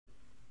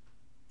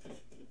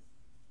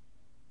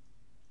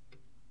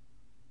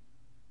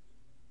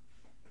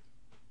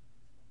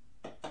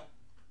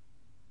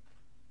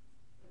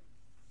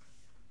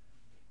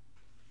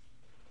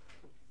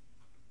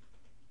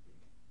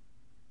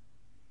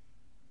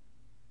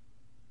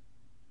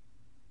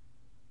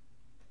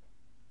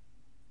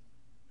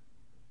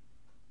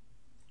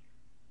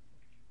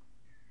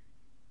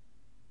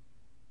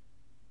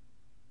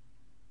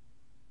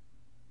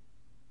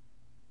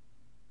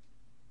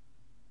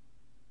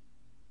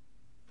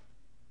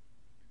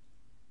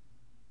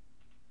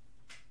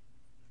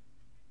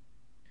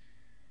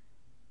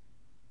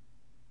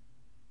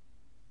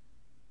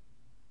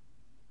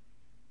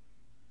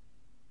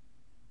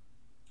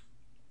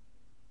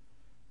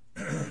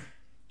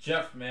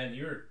man,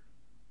 you're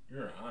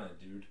on it,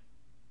 dude.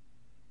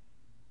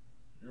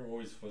 You're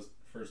always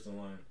first in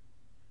line.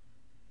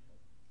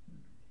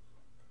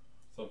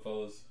 What's up,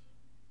 fellas?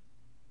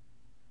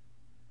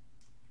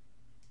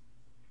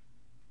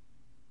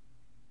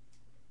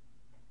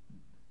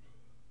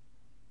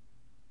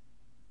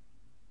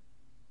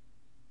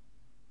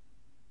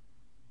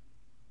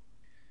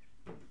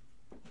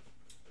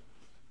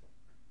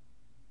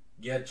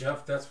 Yeah,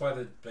 Jeff, that's why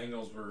the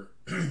Bengals were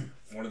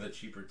one of the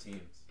cheaper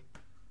teams.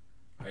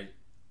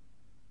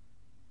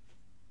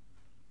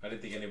 I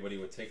didn't think anybody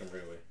would take them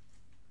right away.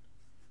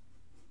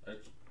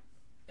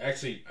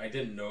 I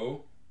didn't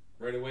know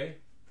right away,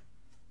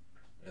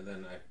 and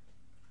then I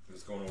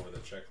was going over the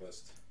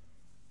checklist.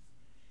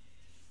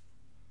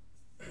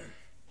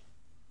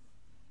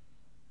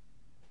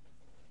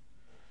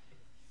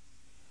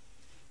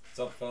 What's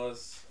up,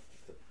 fellas?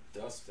 The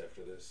dust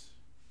after this.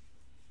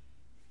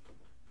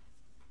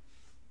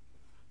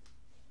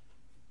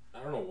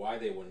 I don't know why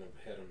they wouldn't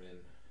have had him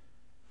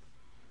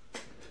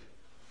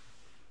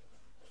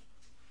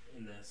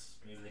in this.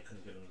 Maybe they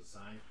couldn't get him to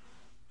sign.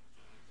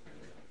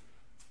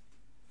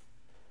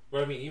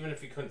 But I mean, even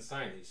if he couldn't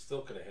sign, he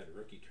still could have had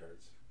rookie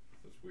cards.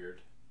 That's weird.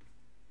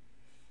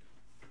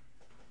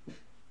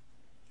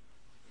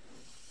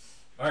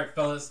 Alright,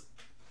 fellas.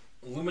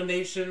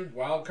 Illumination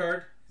wild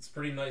card. It's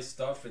pretty nice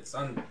stuff. It's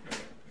on,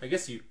 I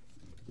guess you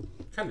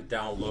kind of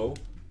down low.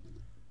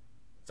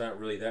 It's not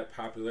really that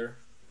popular,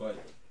 but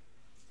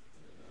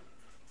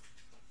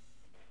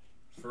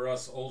for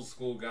us old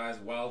school guys,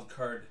 wild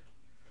card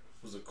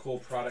was a cool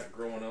product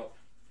growing up,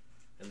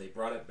 and they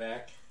brought it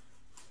back.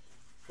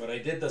 But I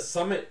did the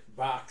Summit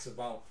box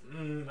about, I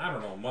don't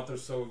know, a month or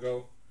so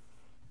ago.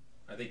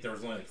 I think there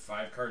was only like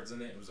 5 cards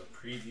in it. It was a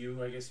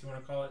preview, I guess you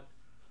want to call it.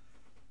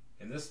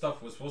 And this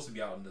stuff was supposed to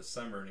be out in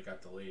December, and it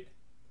got delayed.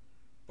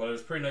 But it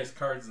was pretty nice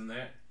cards in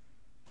that.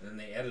 And then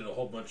they added a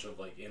whole bunch of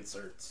like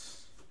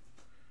inserts.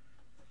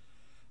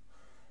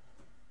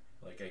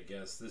 Like, I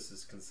guess this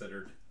is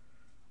considered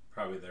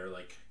probably their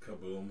like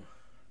Kaboom,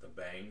 the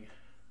Bang,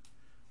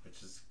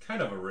 which is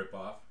kind of a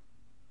ripoff.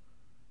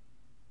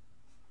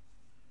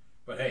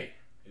 But hey,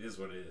 it is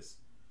what it is.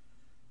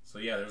 So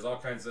yeah, there's all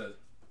kinds of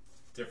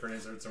different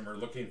inserts, and we're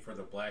looking for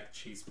the black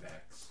chase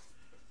packs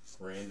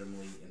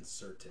randomly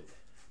inserted.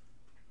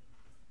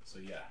 So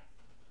yeah.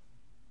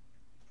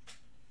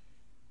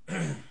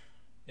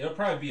 It'll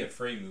probably be a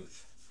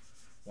Fremuth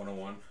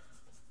 101.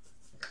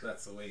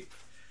 That's the way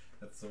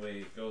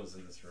it goes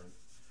in this room.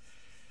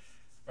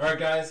 Alright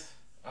guys,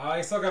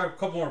 I still got a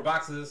couple more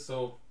boxes,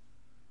 so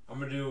I'm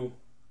going to do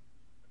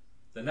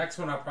the next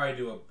one. I'll probably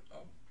do a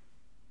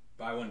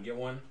buy one get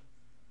one,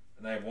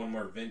 and I have one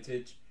more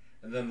vintage,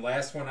 and then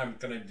last one I'm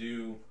going to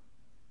do,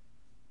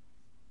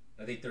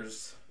 I think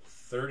there's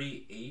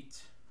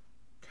 38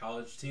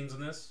 college teams in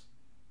this,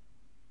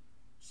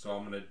 so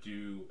I'm going to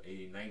do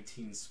a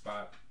 19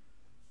 spot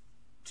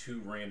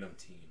 2 random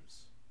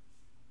teams.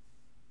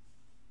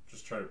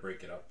 Just try to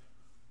break it up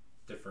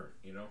different,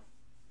 you know.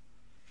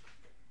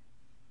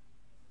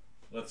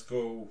 Let's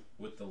go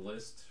with the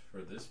list for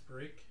this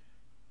break.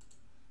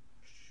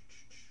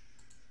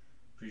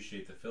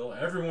 Appreciate the fill.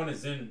 Everyone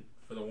is in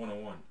for the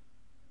 101.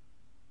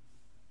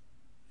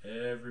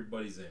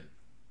 Everybody's in.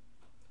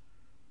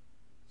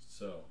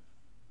 So,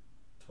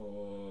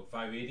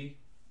 580?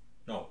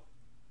 No,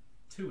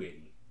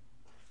 280.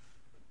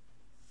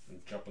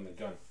 I'm jumping the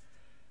gun.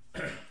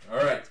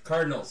 Alright,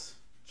 Cardinals,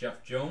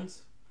 Jeff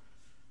Jones.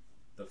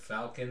 The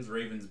Falcons,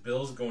 Ravens,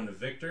 Bills going to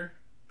Victor.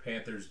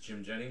 Panthers,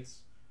 Jim Jennings.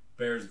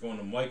 Bears going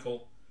to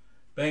Michael.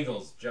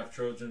 Bengals, Jeff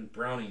Trojan.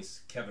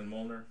 Brownies, Kevin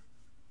Molnar.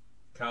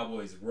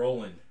 Cowboys,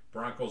 Roland.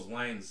 Broncos,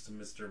 Lions to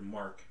Mr.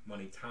 Mark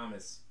Money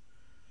Thomas.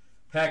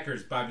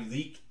 Packers, Bobby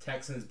Leak.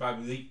 Texans,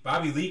 Bobby Leak.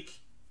 Bobby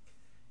Leak,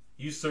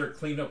 you, sir,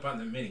 cleaned up on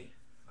the mini.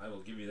 I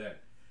will give you that.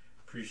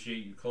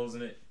 Appreciate you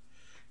closing it.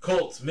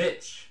 Colts,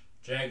 Mitch.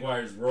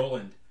 Jaguars,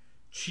 Roland.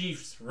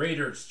 Chiefs,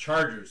 Raiders,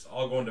 Chargers,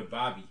 all going to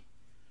Bobby.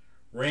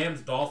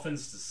 Rams,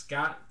 Dolphins to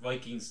Scott.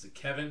 Vikings to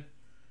Kevin.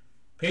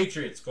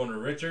 Patriots going to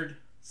Richard.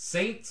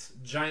 Saints,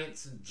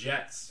 Giants,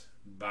 Jets,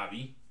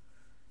 Bobby.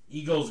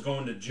 Eagles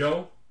going to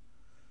Joe.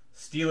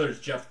 Steelers,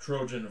 Jeff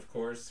Trojan, of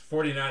course.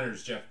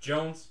 49ers, Jeff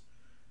Jones.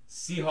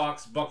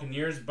 Seahawks,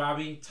 Buccaneers,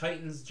 Bobby.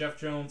 Titans, Jeff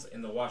Jones.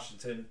 And the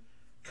Washington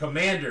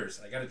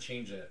Commanders. I got to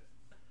change that.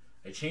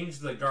 I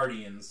changed the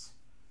Guardians.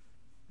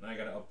 Now I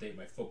got to update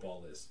my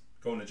football list.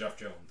 Going to Jeff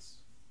Jones.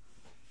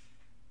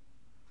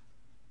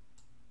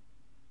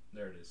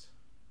 There it is.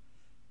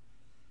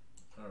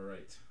 All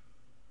right.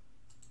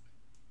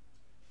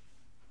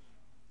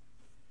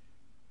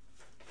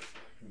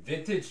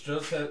 Vintage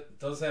does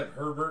have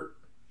Herbert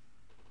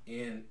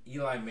and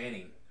Eli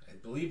Manning. I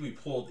believe we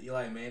pulled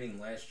Eli Manning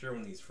last year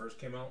when these first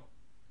came out.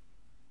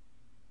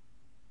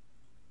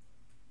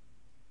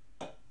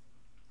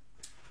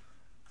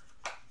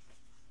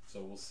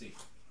 So we'll see.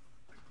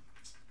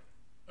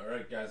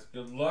 Alright guys,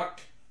 good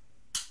luck.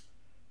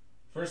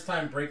 First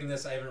time breaking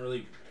this, I haven't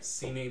really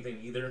seen anything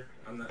either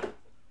on the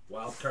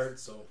wild card,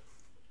 so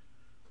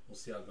we'll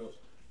see how it goes.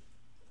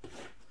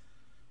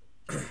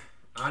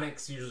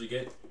 Onyx usually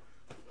get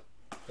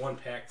 1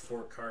 pack,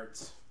 4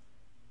 cards.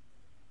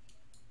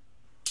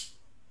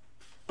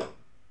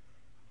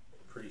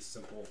 Pretty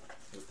simple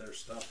with their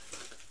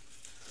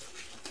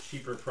stuff.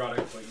 Cheaper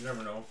product, but you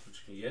never know what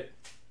you can get.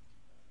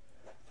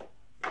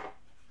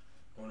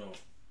 Oh no.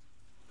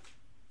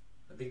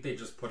 I think they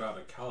just put out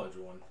a college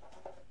one.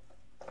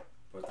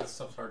 But this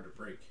stuff's hard to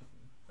break.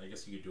 I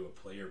guess you could do a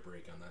player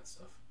break on that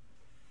stuff.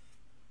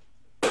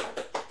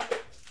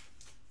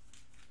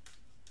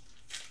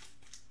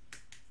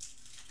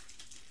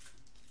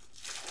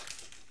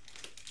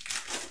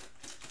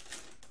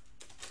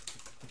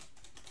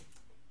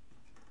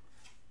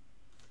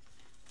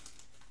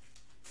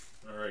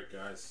 Alright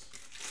guys.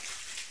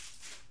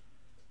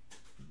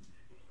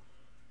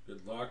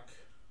 Good luck.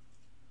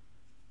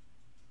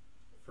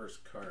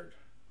 First card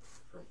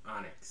from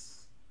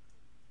Onyx.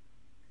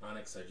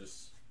 Onyx, I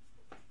just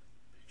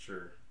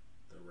picture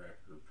the rap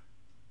group.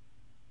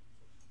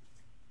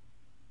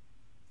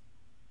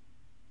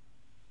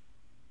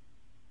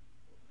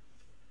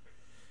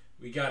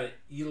 We got it,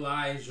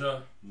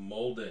 Elijah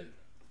Molden.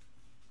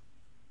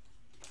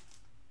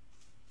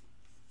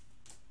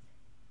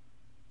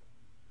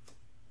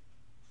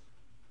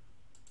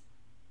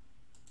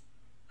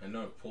 I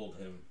know I've pulled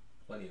him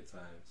plenty of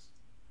times.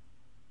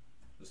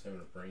 Just having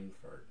a brain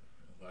fart.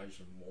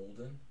 Elijah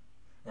Molden?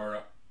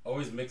 Or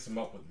always mix him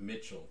up with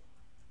Mitchell.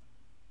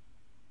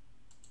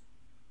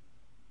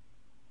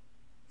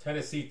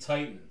 Tennessee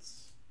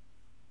Titans.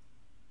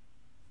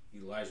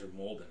 Elijah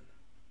Molden.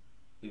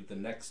 I believe the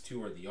next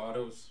 2 are the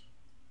autos.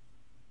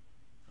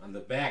 On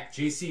the back,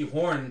 J.C.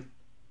 Horn.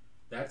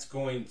 That's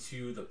going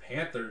to the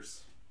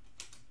Panthers.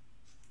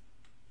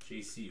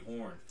 J.C.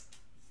 Horn.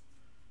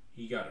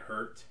 He got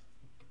hurt.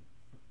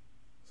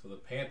 So the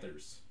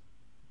Panthers.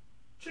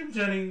 Jim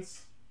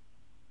Jennings.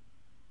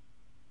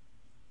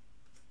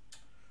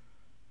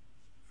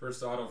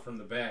 First auto from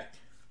the back.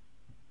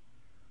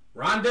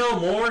 Rondell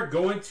Moore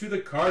going to the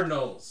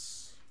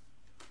Cardinals.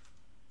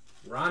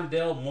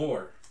 Rondell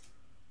Moore.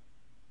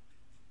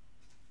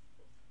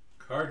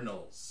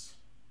 Cardinals.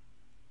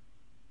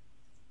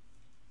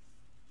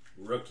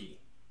 Rookie.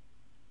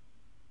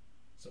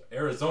 So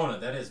Arizona,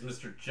 that is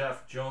Mr.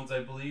 Jeff Jones,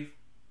 I believe.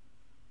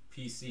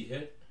 PC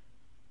hit.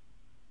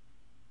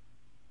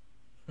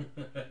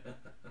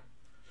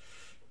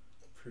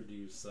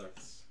 Purdue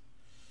sucks.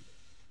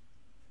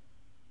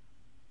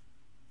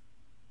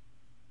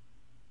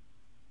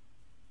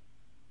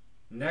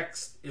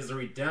 Next is a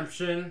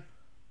redemption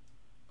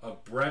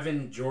of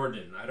Brevin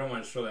Jordan. I don't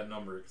want to show that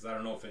number because I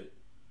don't know if it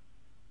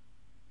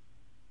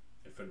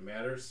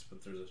matters,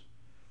 but there's a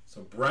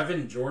so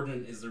Brevin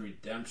Jordan is the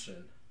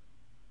redemption.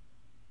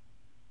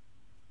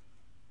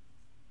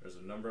 There's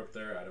a number up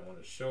there. I don't want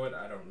to show it.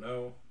 I don't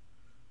know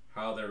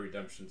how their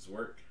redemptions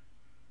work.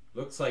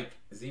 Looks like,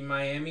 is he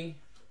Miami?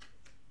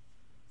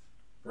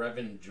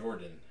 Brevin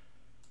Jordan.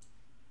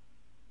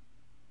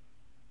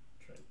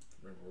 I'm trying to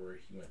remember where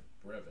he went.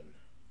 Brevin.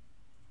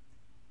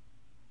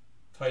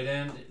 Tight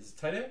end. Is it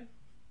tight end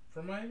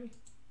from Miami?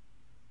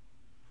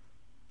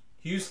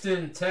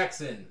 Houston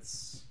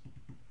Texans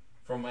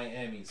from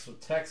Miami. So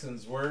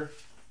Texans were.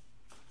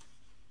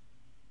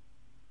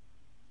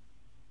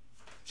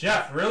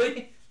 Jeff,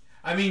 really?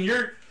 I mean,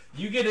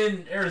 you get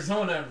in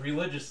Arizona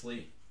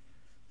religiously.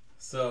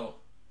 So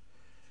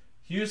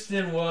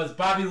Houston was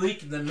Bobby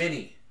Leak and the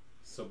Mini.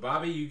 So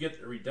Bobby, you get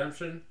the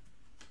redemption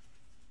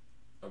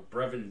of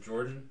Brevin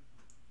Jordan.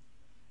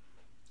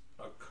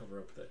 I'll cover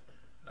up that.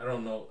 I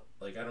don't know.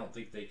 Like, I don't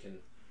think they can.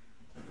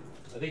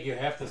 I think you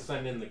have to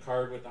send in the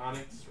card with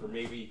Onyx, or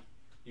maybe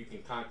you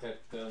can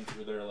contact them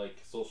through their like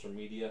social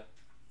media.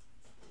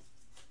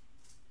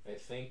 I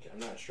think. I'm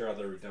not sure how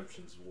their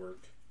redemptions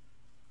work.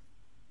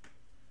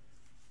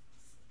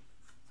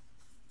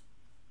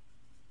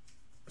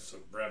 So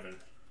Brevin.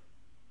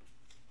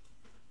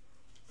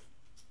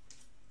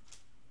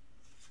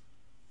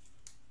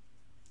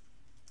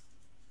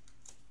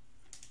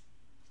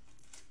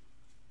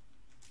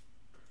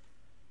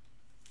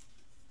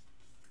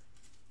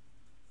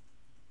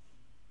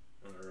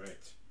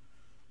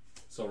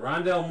 So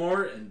Rondell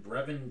Moore and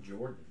Brevin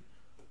Jordan.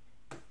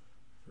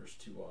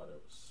 First 2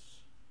 autos.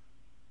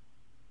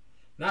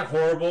 Not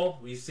horrible.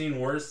 We've seen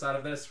worse out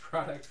of this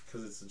product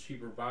because it's a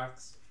cheaper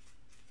box.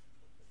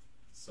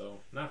 So,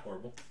 not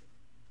horrible.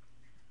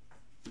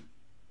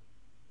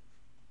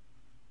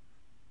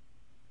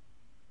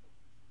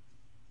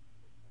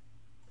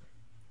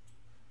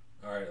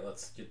 Alright,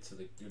 let's get to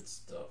the good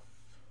stuff.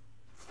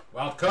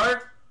 Wild card.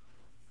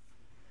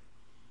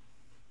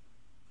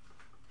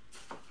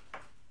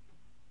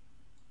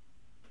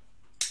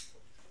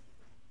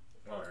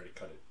 Oh, I already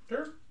cut it.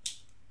 Derp.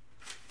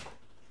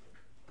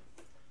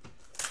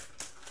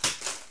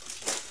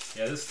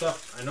 Yeah, this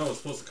stuff, I know it was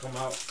supposed to come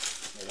out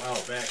a while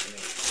back and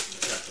it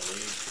got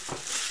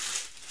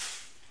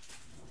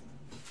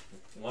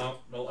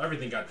delayed. Well,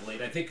 everything got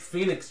delayed. I think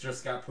Phoenix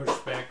just got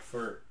pushed back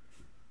for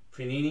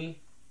Panini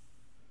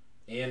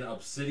and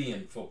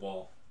Obsidian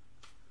football.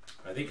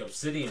 I think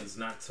Obsidian's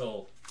not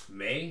till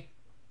May.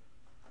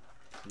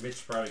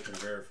 Mitch probably can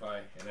verify.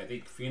 And I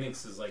think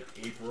Phoenix is like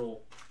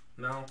April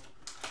now.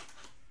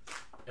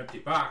 Empty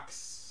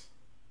box.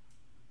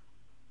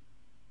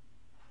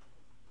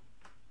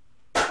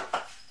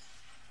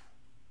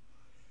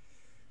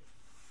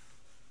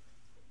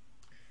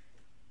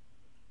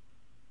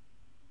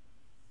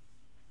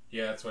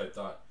 Yeah, that's what I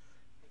thought.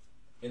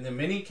 In the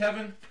mini,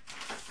 Kevin,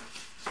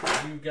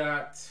 you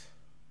got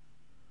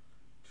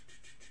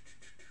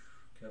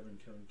Kevin.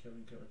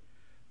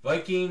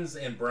 Vikings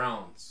and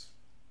Browns.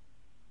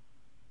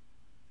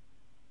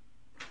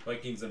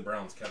 Vikings and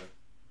Browns, Kevin.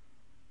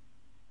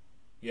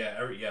 Yeah,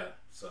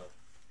 so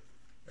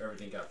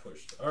everything got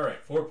pushed. All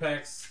right, 4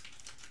 packs.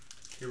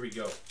 Here we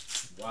go.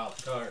 Wild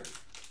card.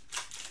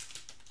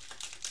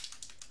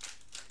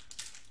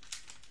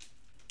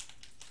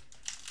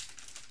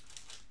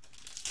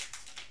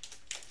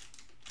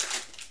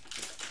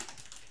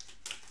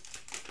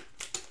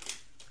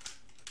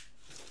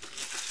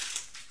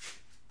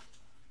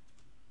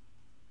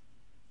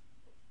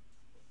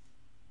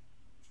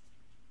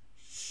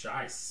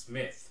 Shy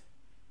Smith.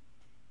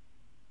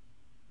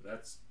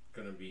 That's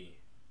gonna be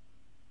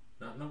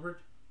not numbered.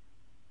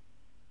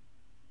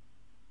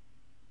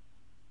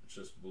 It's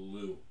just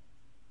blue.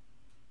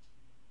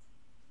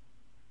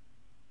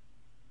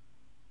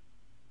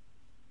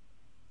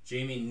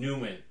 Jamie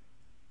Newman.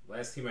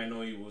 Last team I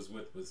know he was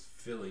with was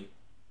Philly.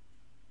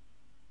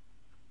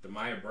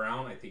 Demaya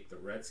Brown, I think the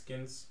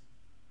Redskins.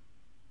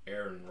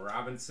 Aaron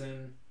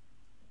Robinson.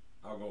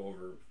 I'll go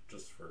over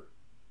just for.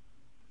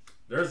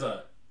 There's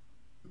a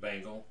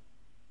Bengal.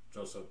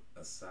 Joseph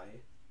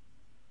Asai.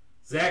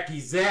 Zachy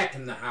Zach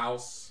in the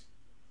house.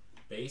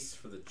 Base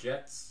for the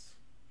Jets.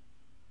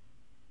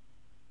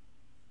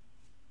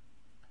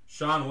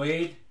 Sean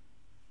Wade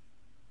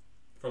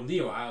from the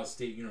Ohio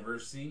State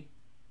University.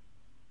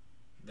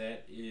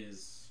 That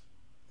is,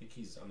 I think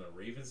he's on the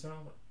Ravens now.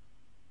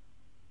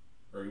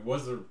 Or he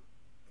was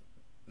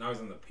now he's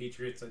on the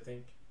Patriots, I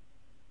think.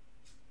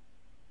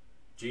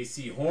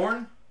 J.C.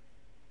 Horn.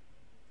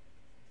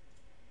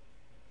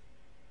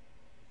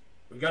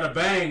 We got a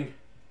bang.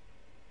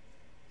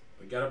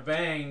 We got a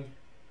bang.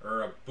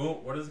 Or a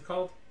boom. What is it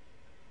called?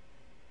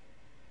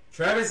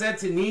 Travis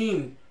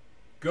Etienne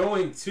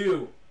going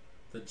to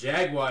the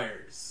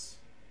Jaguars.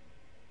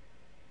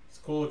 It's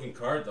a cool looking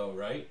card though,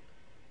 right?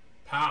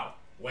 Pow.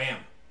 Wham.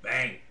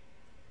 Bang.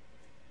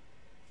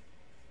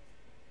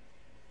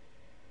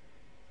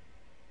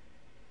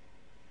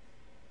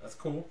 That's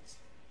cool.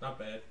 Not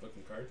bad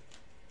looking card.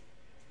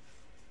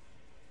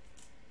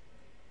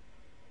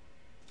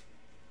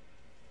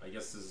 I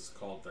guess this is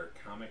called their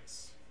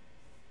comics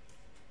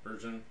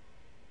version.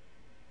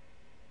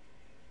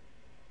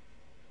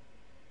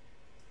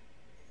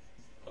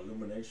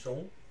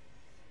 Illumination.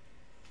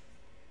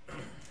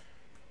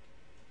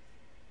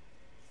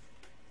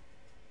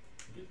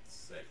 Get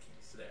Zach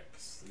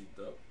sleeved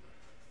up.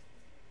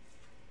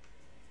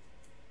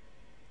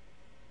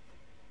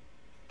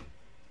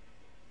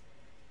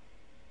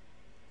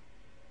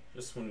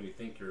 Just when we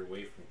think you're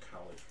away from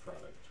college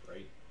product,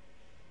 right?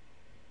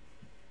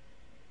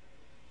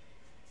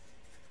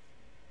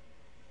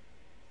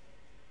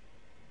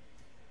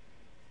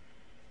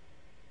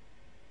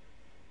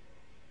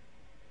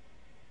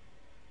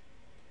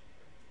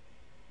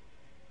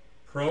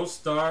 Pro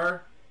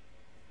Star.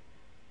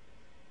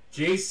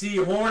 J.C.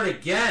 Horn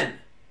again.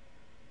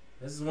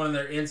 This is one of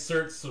their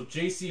inserts, so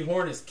J.C.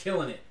 Horn is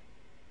killing it.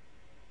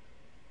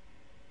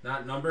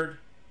 Not numbered.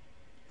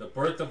 The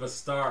Birth of a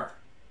Star.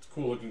 It's a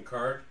cool looking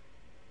card.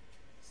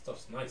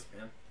 Stuff's nice,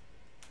 man.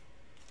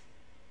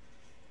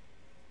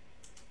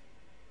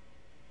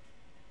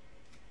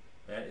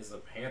 That is a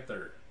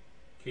Panther.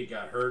 Kid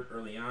got hurt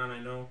early on, I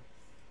know.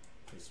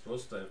 He's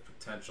supposed to have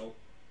potential.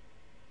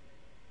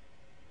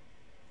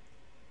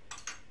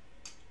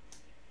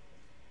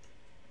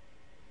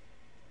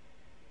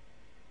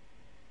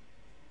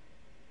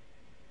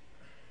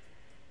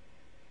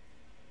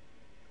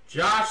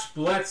 Josh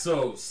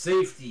Bledsoe,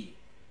 safety.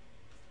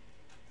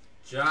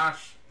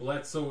 Josh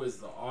Bledsoe is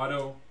the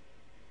auto.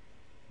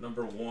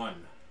 Number 1.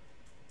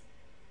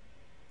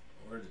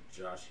 Where did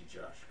Josh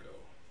go?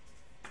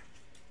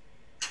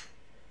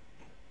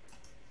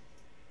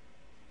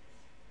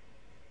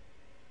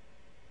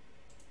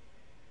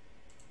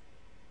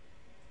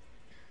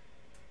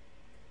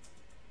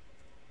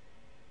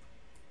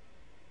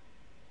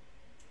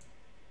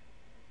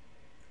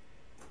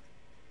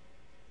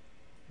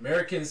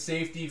 American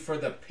safety for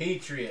the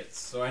Patriots.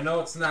 So I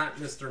know it's not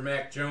Mr.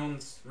 Mac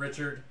Jones,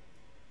 Richard.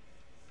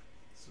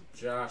 So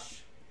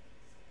Josh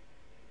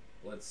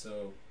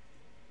Bledsoe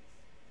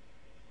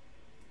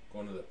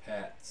going to the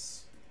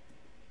Pats.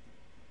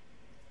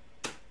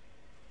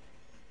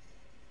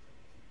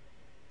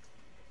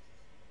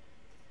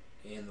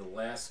 And the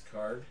last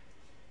card.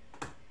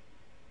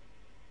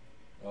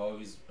 Oh,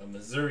 he's a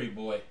Missouri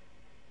boy.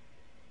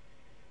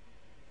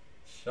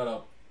 Shut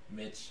up,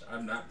 Mitch.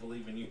 I'm not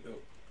believing you.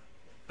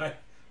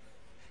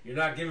 You're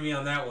not giving me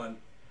on that one.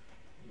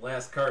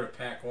 Last card of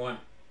pack 1.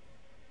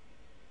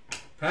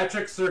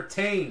 Patrick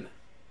Surtain,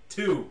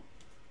 2.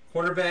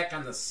 Quarterback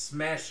on the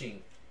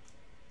Smashing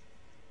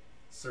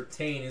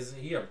Surtain. Is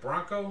he a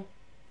Bronco?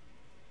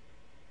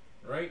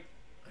 Right?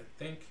 I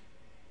think.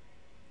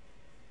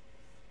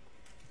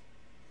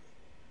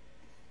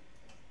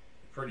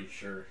 Pretty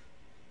sure.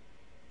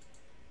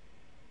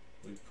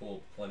 We've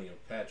pulled plenty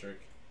of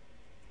Patrick.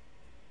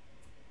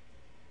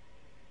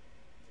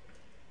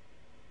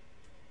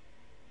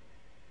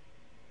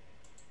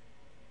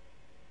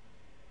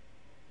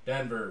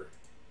 Denver.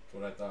 That's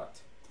what I thought.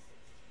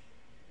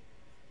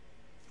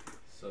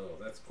 So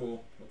that's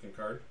cool looking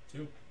card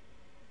too.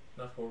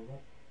 Not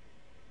horrible.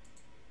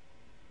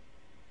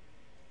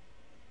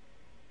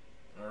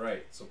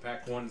 Alright, so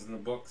pack 1's in the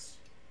books.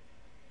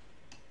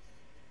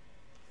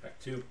 Pack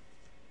 2.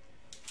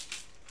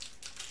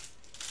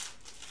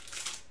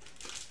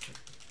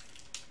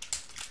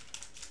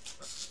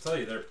 I'll tell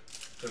you, their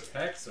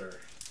packs are...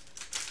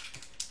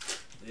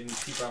 They didn't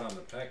keep out on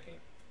the packing.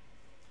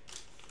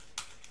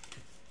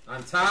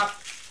 On top,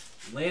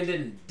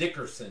 Landon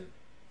Dickerson.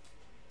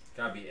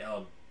 Gotta be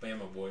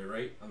Alabama boy,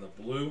 right? On the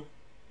blue.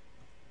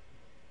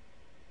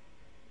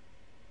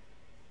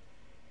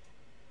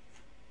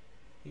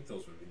 I think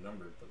those would be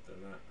numbered, but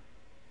they're not.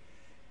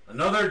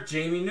 Another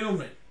Jamie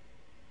Newman.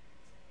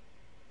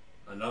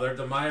 Another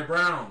Demaya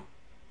Brown.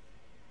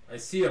 I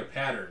see a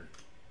pattern.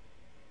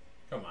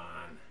 Come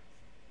on.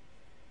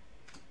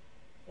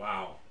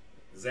 Wow.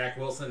 Zach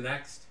Wilson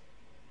next.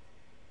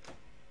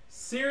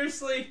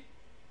 Seriously?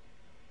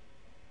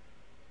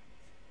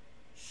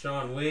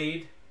 Sean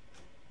Wade.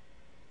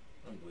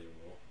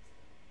 Unbelievable.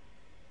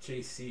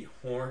 J.C.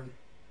 Horn.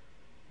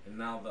 And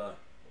now the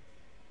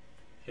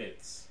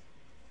hits.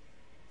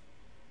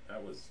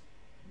 That was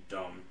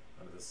dumb.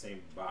 Out of the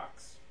same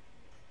box.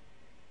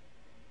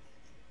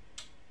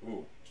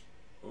 Ooh.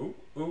 Ooh,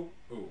 ooh,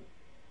 ooh.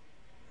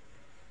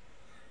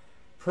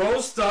 Pro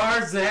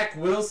Star Zach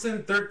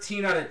Wilson,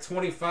 13 out of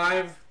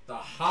 25. The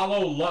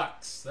Hollow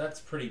Lux. That's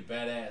pretty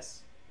badass.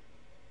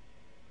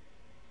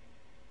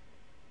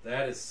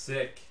 That is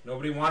sick.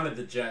 Nobody wanted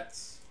the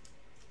Jets.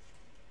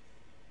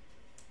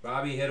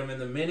 Bobby hit him in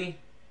the mini.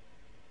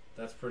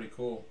 That's pretty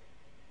cool.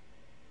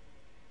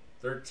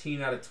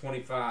 13 out of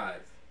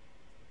 25.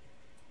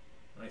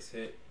 Nice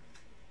hit.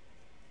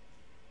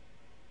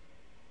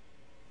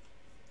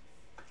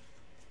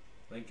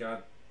 Thank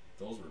God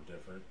those were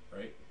different,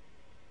 right?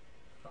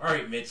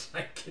 Alright, Mitch,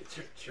 I get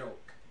your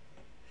joke.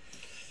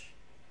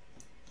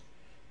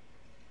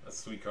 That's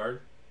a sweet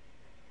card.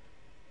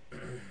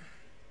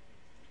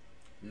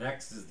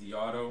 Next is the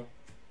auto.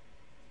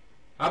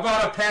 How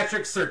about a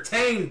Patrick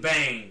Surtain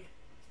bang?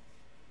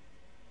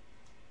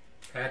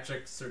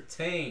 Patrick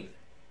Surtain.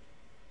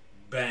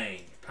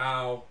 Bang.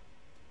 Pow.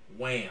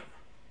 Wham.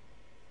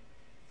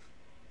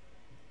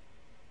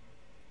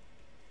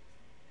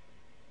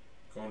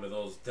 Going to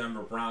those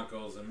Denver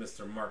Broncos and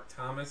Mr. Mark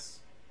Thomas.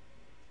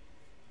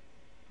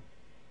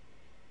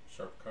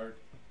 Sharp card.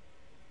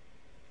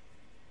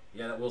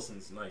 Yeah, that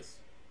Wilson's nice.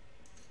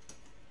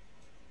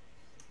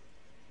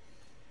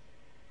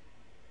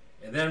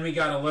 And then we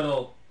got a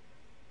little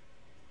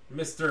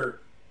Mr.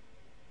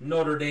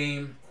 Notre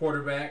Dame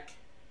quarterback.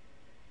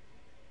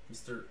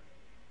 Mr.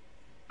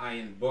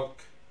 Ian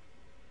Book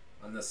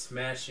on the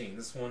smashing.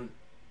 This one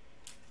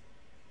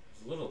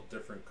is a little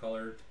different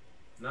colored.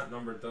 Not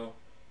numbered though.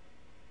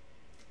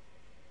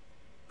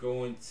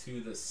 Going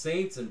to the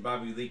Saints, and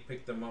Bobby Lee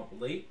picked them up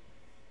late.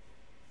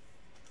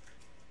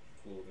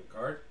 Cool looking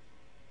card.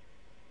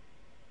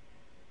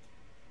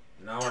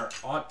 Now our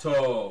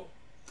auto.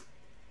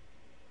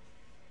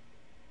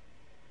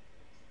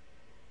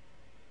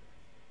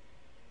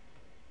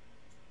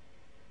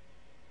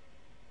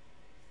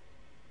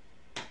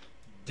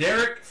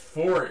 Derek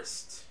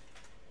Forrest.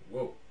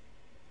 Whoa.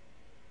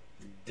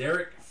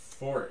 Derek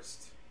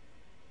Forrest.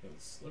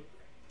 It's slippery.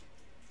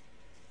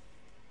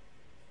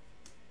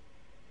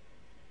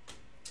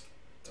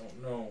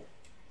 Don't know.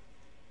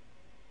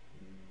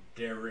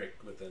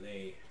 Derek with an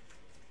A.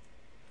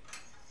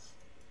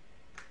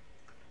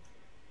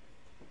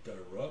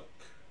 Derek.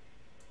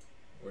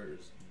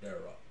 Where's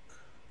Derek?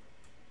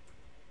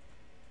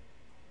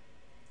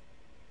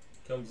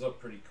 Comes up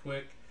pretty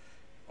quick.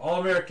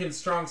 All-American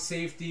strong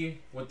safety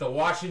with the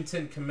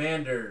Washington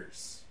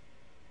Commanders.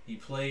 He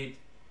played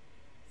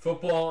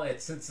football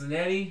at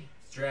Cincinnati.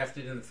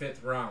 Drafted in the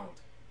 5th round.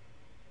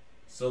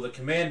 So the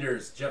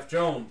Commanders, Jeff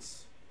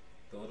Jones.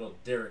 The little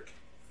Derek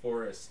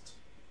Forrest.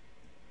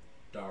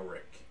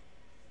 Derek.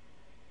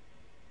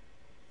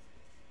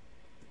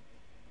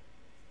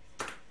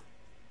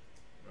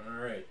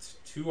 Alright.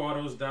 2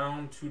 autos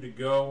down. 2 to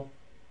go.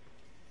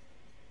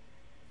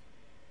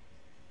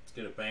 Let's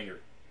get a banger.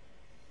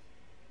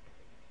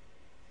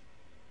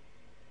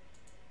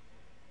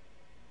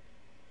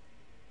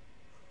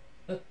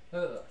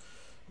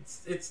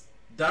 It's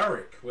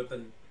Derek with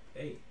an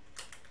A.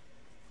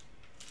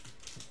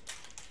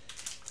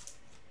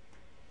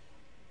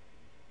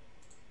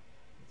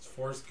 It's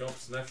Forrest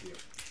Gump's nephew.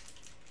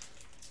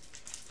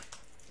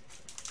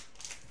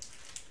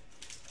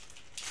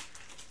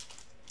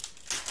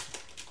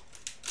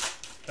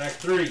 Pack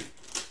 3.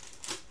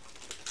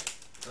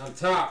 On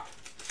top,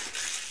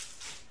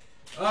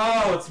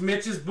 Oh, it's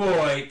Mitch's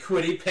boy,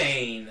 Quiddy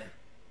Payne.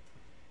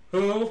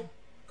 Who?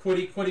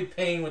 Quiddy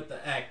Payne with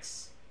the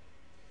X.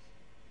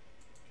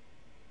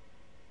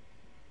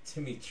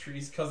 Timmy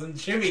Tree's cousin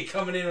Jimmy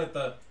coming in with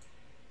the...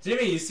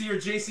 Jimmy, you see your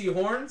JC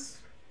Horns?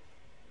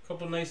 A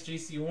couple nice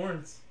JC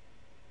Horns.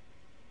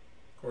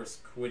 Of course,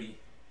 Quiddy.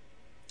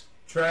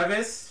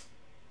 Travis.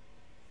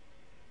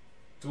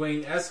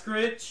 Dwayne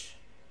Eskridge.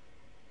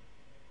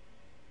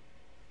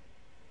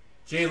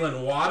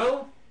 Jalen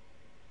Waddle.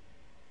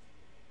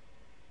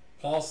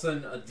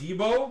 Paulson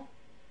Adebo.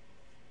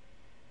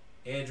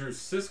 Andrew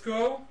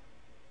Sisko.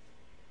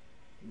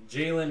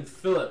 Jalen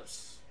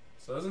Phillips.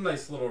 So that's a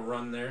nice little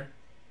run there.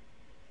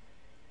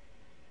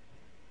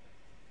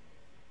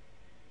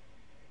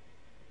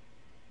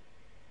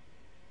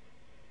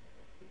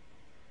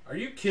 Are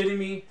you kidding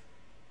me?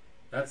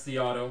 That's the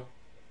auto.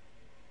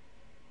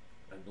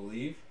 I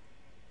believe.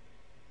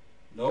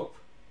 Nope.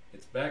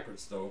 It's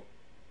backwards though.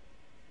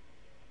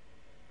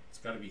 It's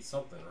got to be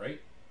something,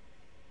 right?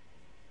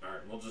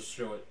 Alright, we'll just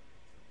show it.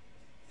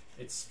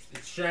 It's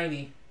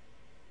shiny.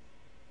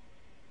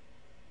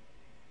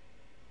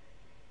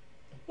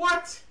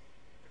 What?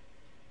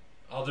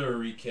 I'll do a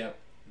recap,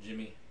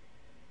 Jimmy.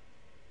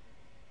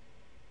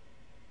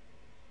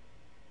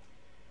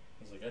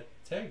 I was like, I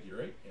tagged you,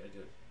 right? Yeah, I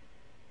did.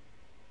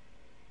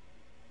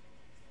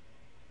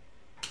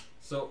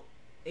 So,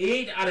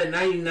 8 out of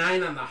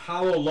 99 on the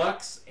Hollow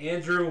Lux.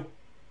 Andrew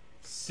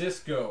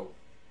Sisko.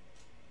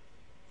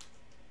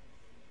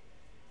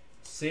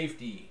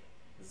 Safety.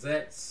 Is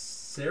that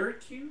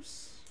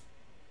Syracuse?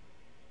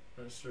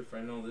 I'm not sure if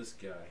I know this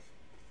guy.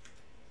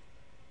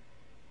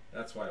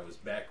 That's why it was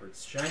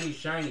backwards. Shiny,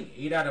 shiny.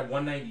 8 out of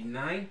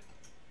 199.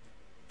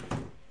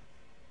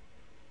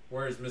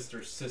 Where's Mr.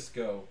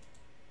 Sisko?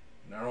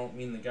 And I don't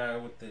mean the guy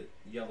with the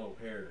yellow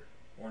hair,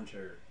 orange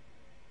hair,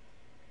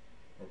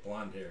 or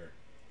blonde hair.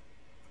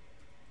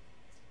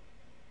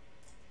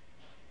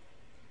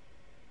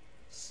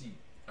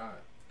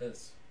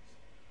 C-I-S.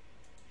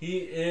 He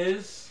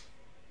is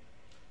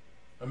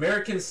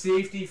American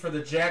safety for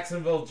the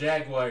Jacksonville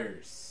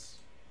Jaguars.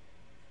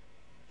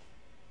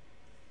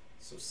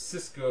 So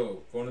Sisko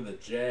going to the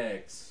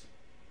Jags.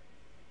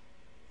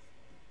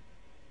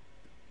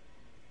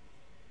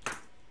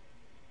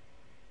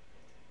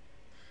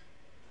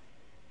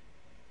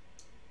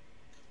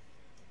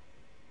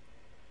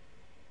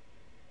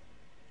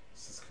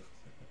 Sisko.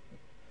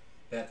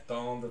 That the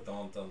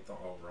don.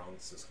 Oh, wrong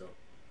Sisko.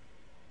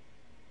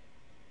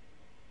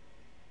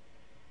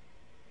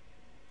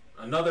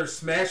 Another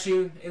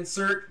smashing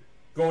insert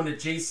going to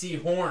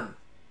JC Horn.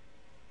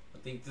 I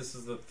think this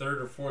is the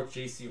 3rd or 4th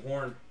JC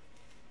Horn,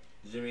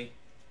 Jimmy.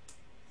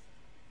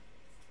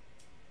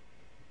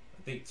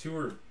 I think 2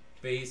 are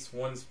base,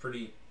 1's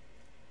pretty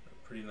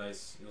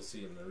nice. You'll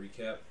see in the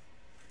recap.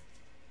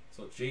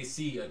 So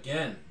JC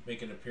again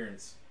making an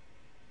appearance.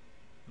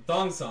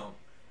 Thong song.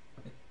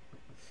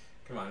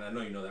 Come on, I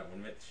know you know that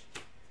one, Mitch.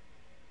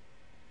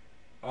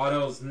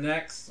 Autos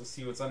next. Let's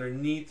see what's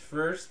underneath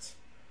first.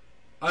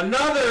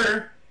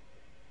 Another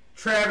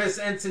Travis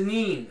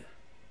Etienne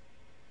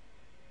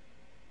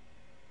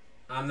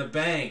on the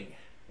bang.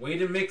 Way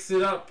to mix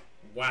it up,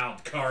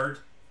 wild card.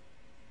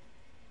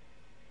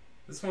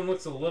 This one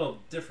looks a little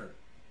different.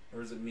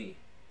 Or is it me?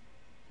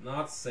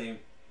 No, it's the same.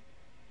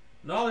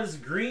 No, there's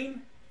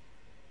green.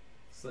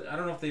 So I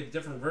don't know if they have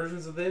different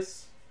versions of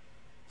this.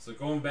 So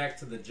going back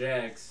to the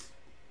Jags.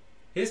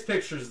 His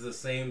picture's the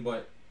same,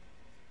 but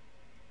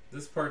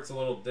this part's a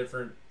little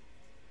different.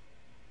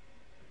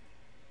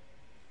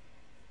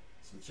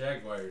 Some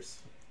Jaguars.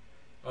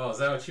 Oh, is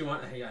that what you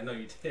want? Hey, I know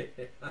you did.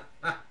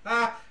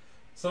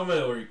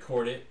 Somebody will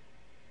record it.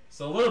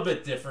 So a little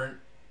bit different.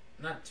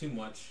 Not too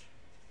much.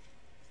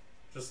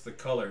 Just the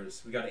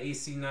colors. We got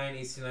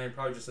AC9,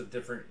 probably just a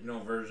different,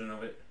 version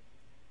of it.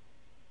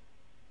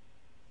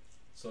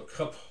 So a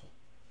couple.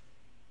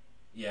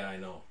 Yeah, I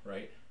know,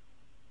 right?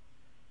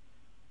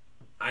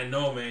 I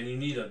know, man. You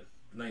need a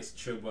nice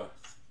Chuba.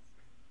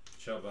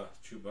 Chuba.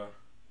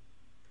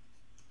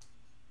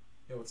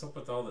 Yo, what's up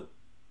with all the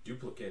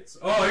duplicates?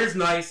 Oh, here's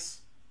nice.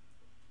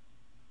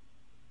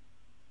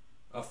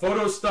 A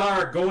photo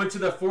star going to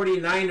the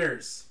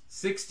 49ers.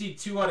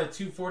 62 out of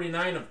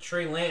 249 of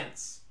Trey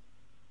Lance.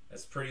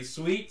 That's pretty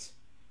sweet.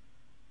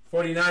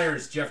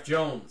 49ers, Jeff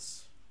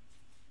Jones.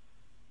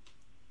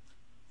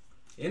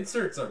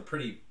 Inserts are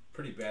pretty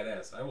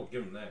badass. I will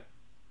give them that.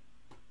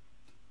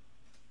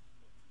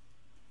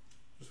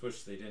 Just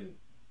wish they didn't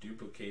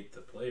duplicate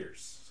the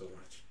players so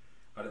much.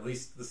 But at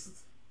least this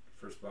is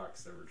the first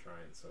box that we're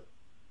trying, so.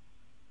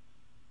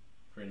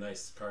 Pretty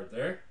nice card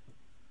there.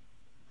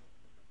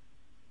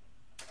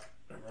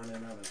 I'm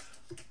running out of.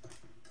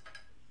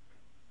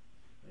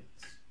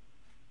 Thanks.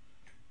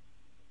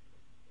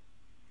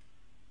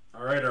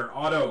 All right, our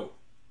auto.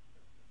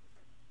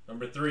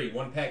 Number 3,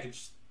 1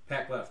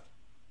 pack left.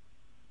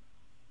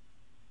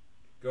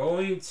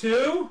 Going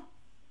to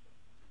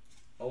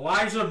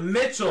Elijah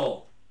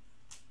Mitchell.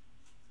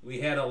 We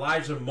had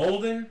Elijah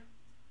Molden.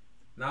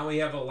 Now we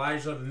have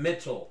Elijah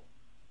Mitchell.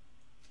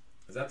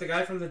 Is that the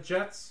guy from the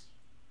Jets?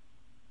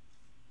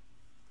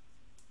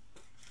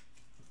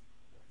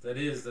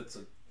 That's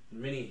a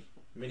mini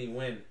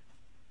win.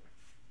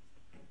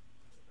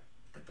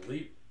 I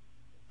believe.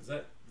 Is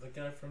that the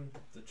guy from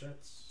the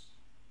Jets?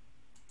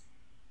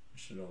 I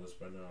should know this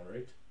by now,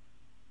 right?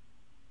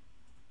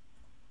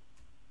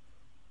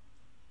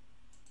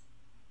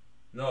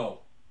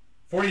 No.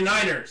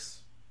 49ers.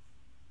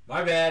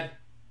 My bad.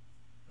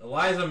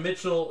 Elijah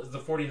Mitchell is the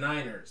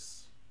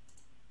 49ers.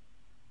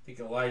 I think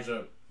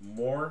Elijah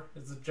Moore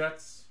is the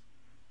Jets.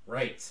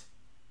 Right.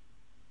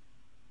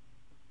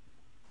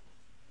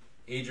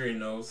 Adrian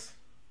knows.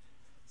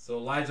 So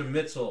Elijah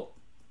Mitchell.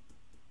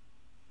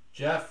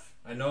 Jeff,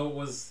 I know it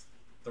was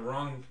the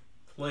wrong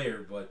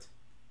player, but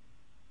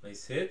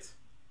nice hit.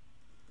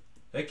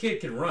 That kid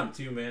can run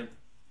too, man.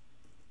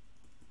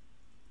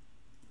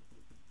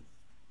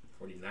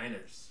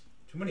 49ers.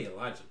 Too many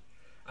Elijah.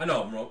 I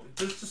know, bro.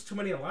 There's just too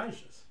many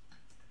Elijahs.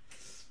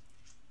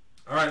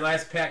 Alright,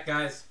 last pack,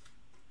 guys.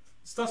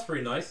 Stuff's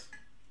pretty nice.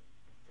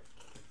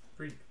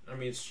 I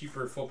mean, it's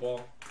cheaper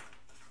football.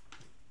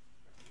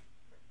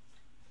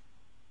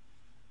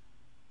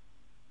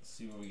 Let's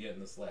see what we get in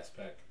this last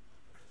pack.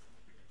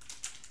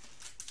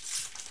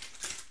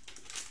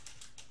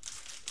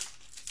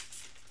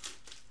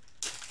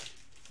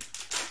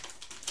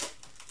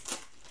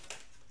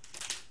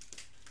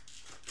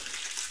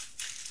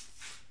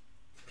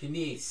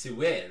 Penny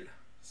Sewell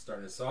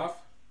starting us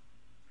off.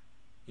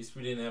 At least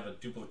we didn't have a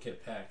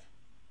duplicate pack.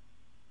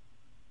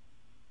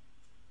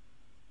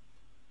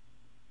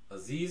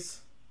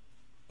 Aziz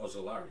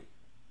Ojolari.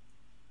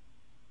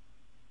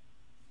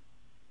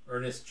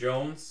 Ernest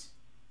Jones.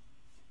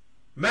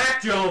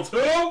 Mac Jones,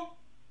 who?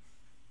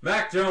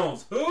 Mac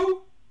Jones,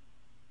 who?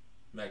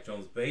 Mac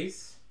Jones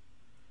base.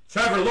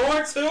 Trevor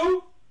Lawrence,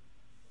 who?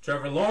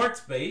 Trevor Lawrence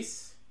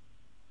base.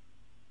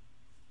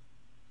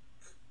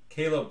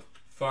 Caleb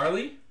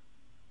Farley.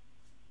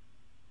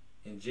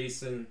 And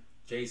Jason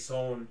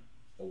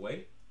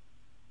away.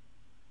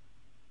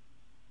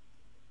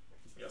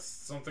 Yes,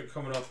 something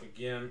coming up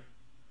again.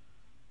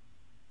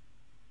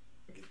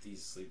 Get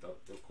these sleeved up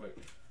real quick.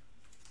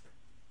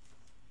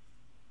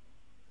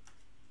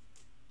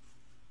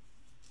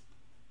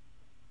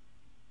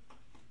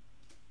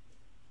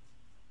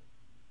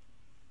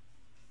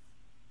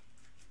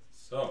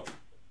 So,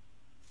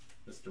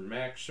 Mr.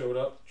 Mack showed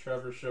up.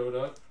 Trevor showed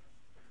up.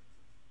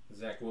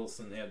 Zach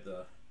Wilson had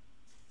the...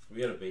 We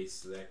had a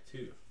base Zach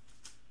too.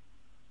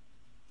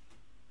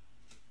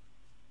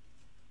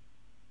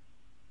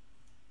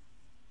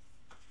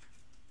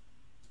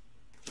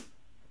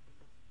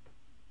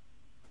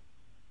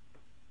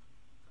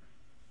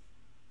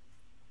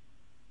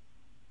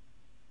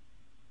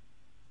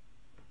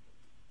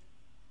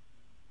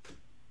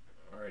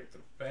 Alright, the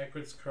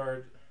backwards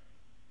card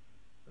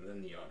and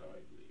then the auto,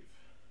 I believe.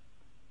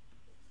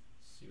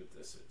 Let's see what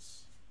this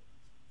is.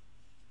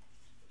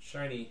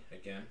 Shiny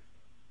again.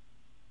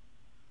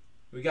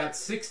 We got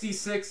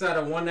 66 out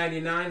of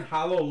 199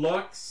 Hollow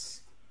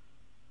Lux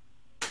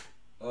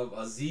of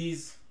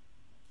Aziz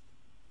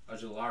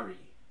Ojolari.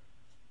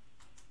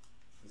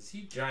 Is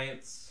he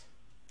Giants?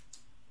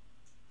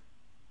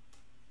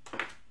 I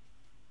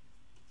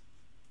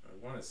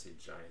want to say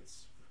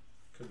Giants.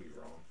 Could be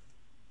wrong.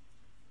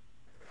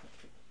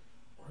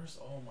 Where's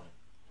all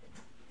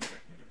my...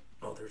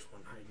 Oh, there's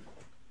one hiding.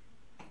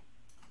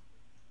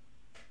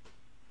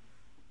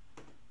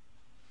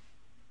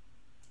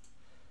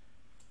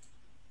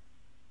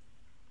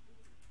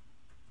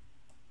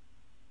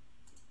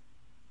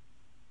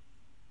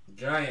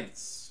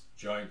 Giants.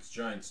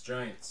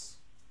 Giants.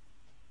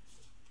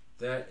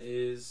 That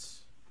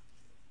is,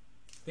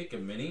 I think, a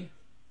mini.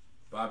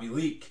 Bobby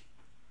Leak.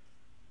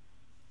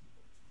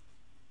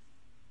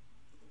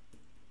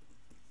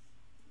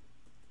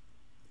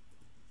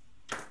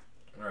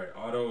 Alright,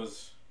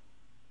 autos.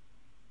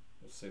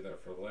 We'll say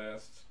that for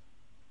last.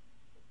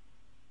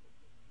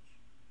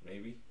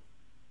 Maybe.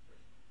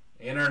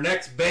 And our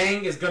next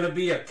bang is going to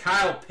be a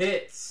Kyle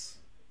Pitts.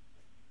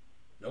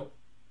 Nope.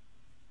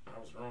 I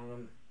was wrong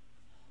on...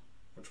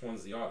 Which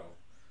one's the auto?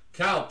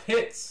 Kyle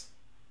Pitts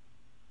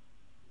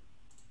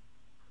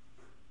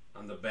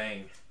on the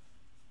bang.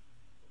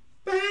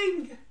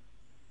 Bang!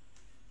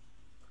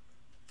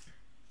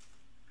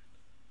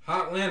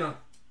 Hotlanta.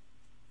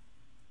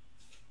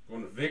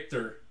 Going to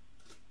Victor.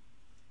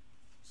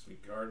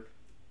 Sweet card.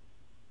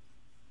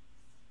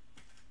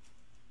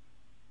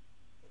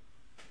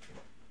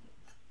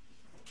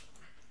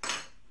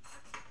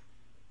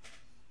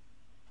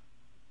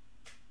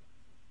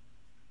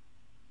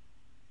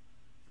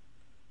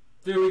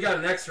 Dude, we got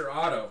an extra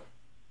auto.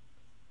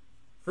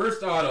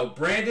 First auto,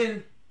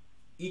 Brandon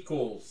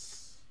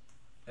Eccles.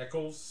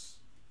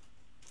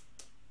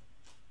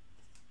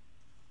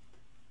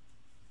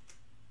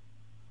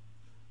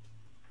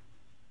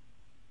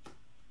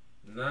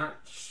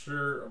 Not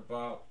sure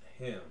about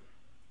him.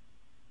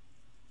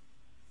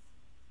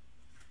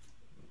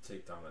 I'll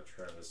take down that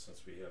Travis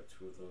since we have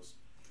two of those.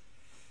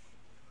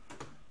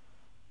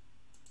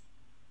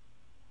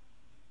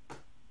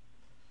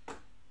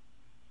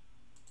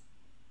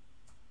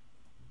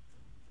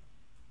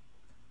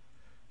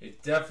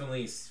 It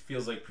definitely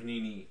feels like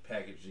Panini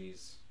package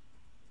these.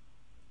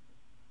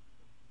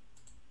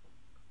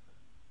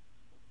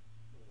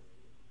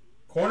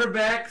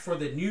 Cornerback for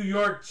the New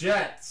York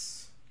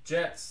Jets.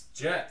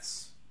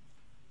 Jets.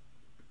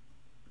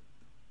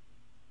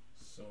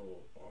 So,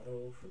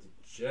 auto for the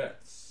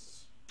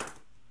Jets.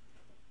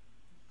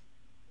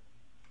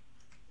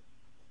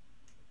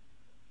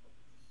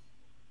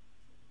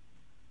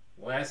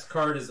 Last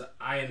card is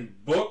Ian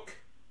Book.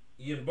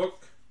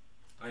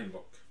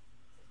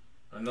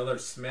 Another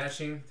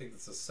smashing. I think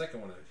it's the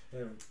second one of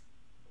him.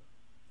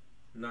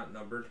 Not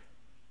numbered.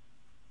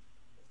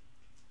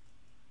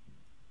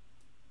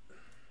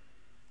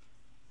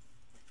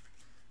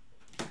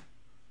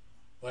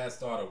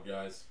 Last auto,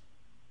 guys.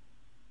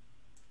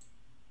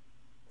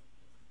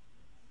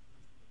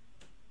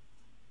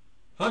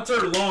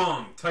 Hunter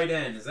Long, tight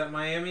end. Is that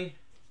Miami?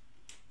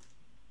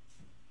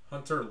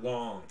 Hunter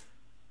Long.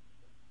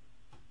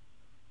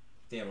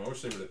 Damn, I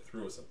wish they would have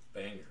threw us a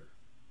banger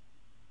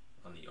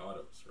on the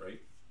autos,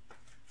 right?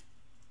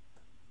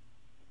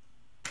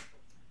 I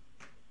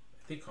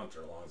think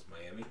Hunter Long's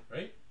Miami,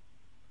 right?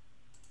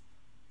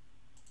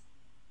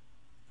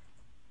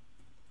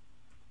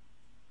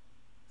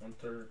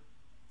 Hunter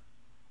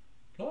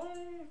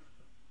Long.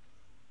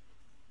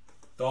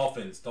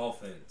 Dolphins.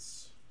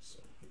 So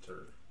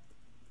Hunter.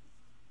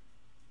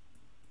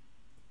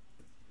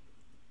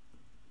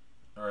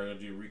 Alright, I'm gonna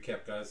do a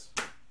recap, guys.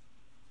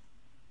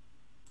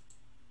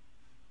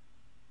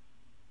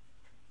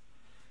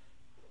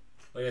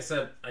 Like I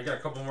said, I got a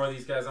couple more of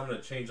these guys. I'm going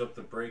to change up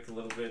the break a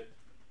little bit,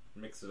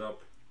 mix it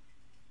up.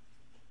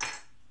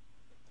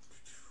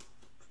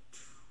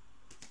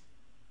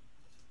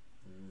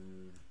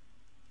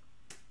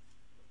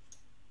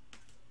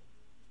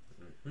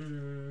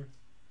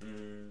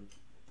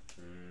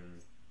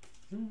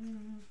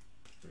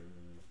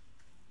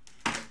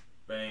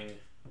 Bang.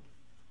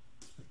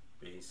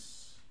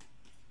 Base.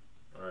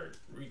 Alright,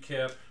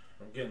 recap.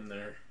 I'm getting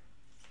there.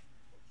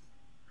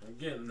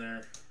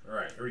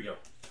 Alright, here we go.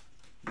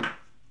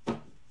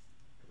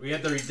 We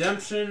had the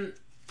redemption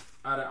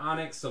out of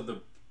Onyx of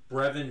the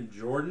Brevin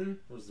Jordan.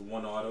 Was the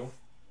one auto.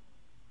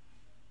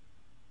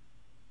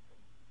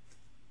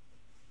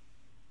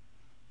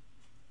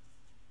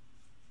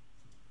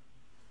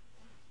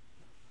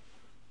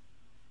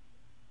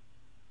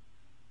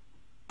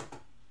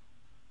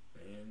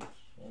 And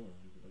hold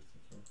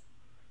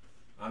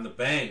on the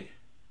bang,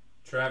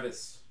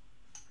 Travis,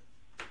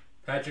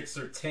 Patrick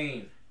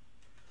Surtain,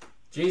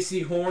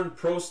 J.C. Horn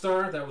Pro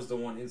Star. That was the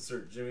one.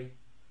 Insert Jimmy.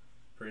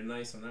 Pretty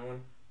nice on that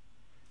one.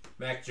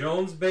 Mac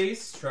Jones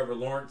base, Trevor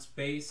Lawrence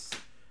base,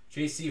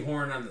 J.C.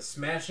 Horn on the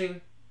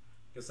smashing.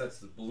 Guess that's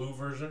the blue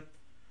version.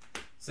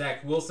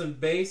 Zach Wilson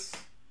base,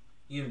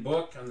 Ian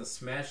Book on the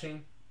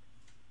smashing.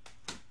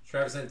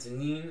 Travis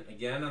Etienne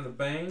again on the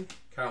bang.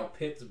 Kyle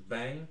Pitts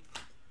bang.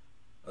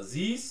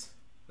 Aziz,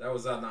 that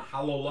was on the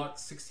Hollow Luck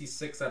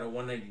 66 out of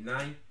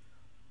 199.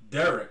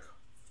 Derek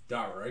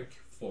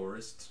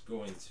Forrest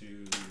going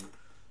to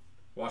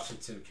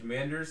Washington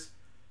Commanders.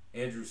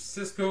 Andrew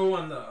Cisco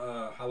on the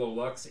Hollow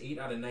Lux, 8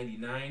 out of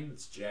 99.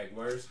 It's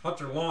Jaguars.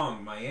 Hunter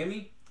Long,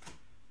 Miami.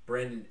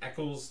 Brandon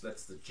Eccles,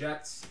 that's the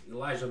Jets.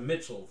 Elijah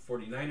Mitchell,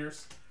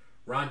 49ers.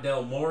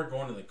 Rondell Moore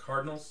going to the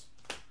Cardinals.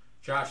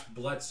 Josh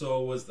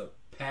Bledsoe was the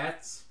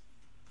Pats.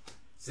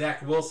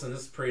 Zach Wilson,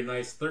 this is pretty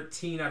nice.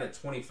 13 out of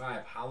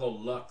 25. Hollow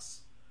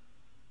Lux.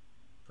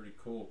 Pretty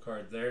cool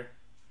card there.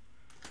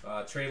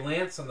 Trey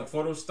Lance on the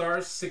Photo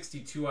Stars,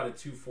 62 out of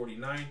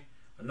 249.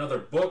 Another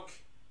Book.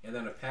 And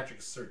then a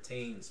Patrick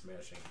Surtain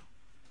smashing.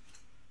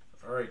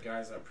 Alright,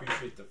 guys, I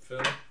appreciate the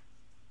fill.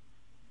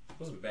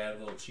 Wasn't bad, a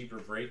little cheaper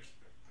break.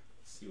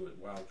 See what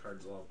wild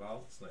card's all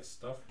about. It's nice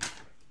stuff.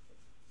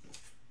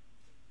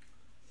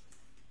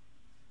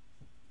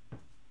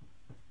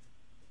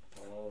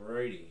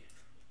 Alrighty.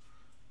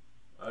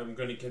 I'm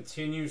going to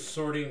continue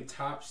sorting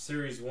top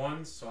Series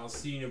 1, so I'll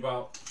see you in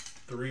about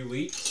 3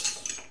 weeks.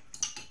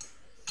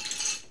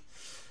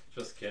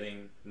 Just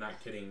kidding.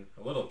 Not kidding.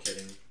 A little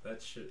kidding. That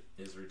shit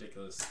is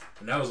ridiculous.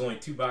 And that was only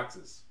 2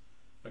 boxes.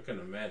 I couldn't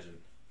imagine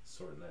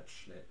sorting that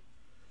shit.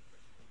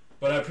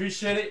 But I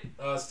appreciate it.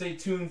 Stay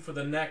tuned for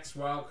the next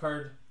wild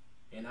card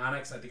in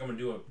Onyx. I think I'm going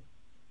to do a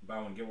buy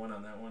one, get one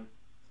on that one.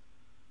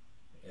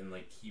 And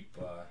like keep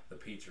the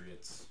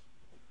Patriots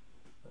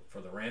for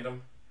the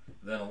random.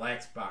 Then a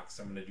lax box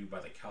I'm going to do by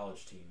the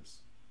college teams.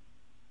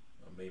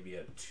 Maybe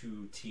a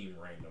 2-team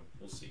random.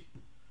 We'll see.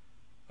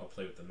 I'll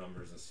play with the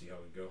numbers and see how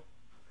we go.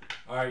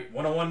 Alright,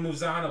 101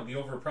 moves on. It'll be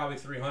over probably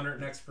 300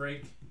 next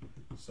break.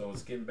 So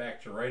it's getting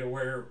back to right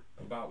aware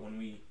about when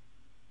we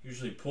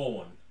usually pull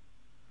one.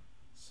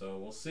 So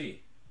we'll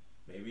see.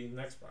 Maybe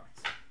next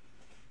box.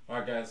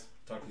 Alright guys,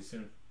 talk to you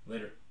soon.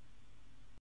 Later.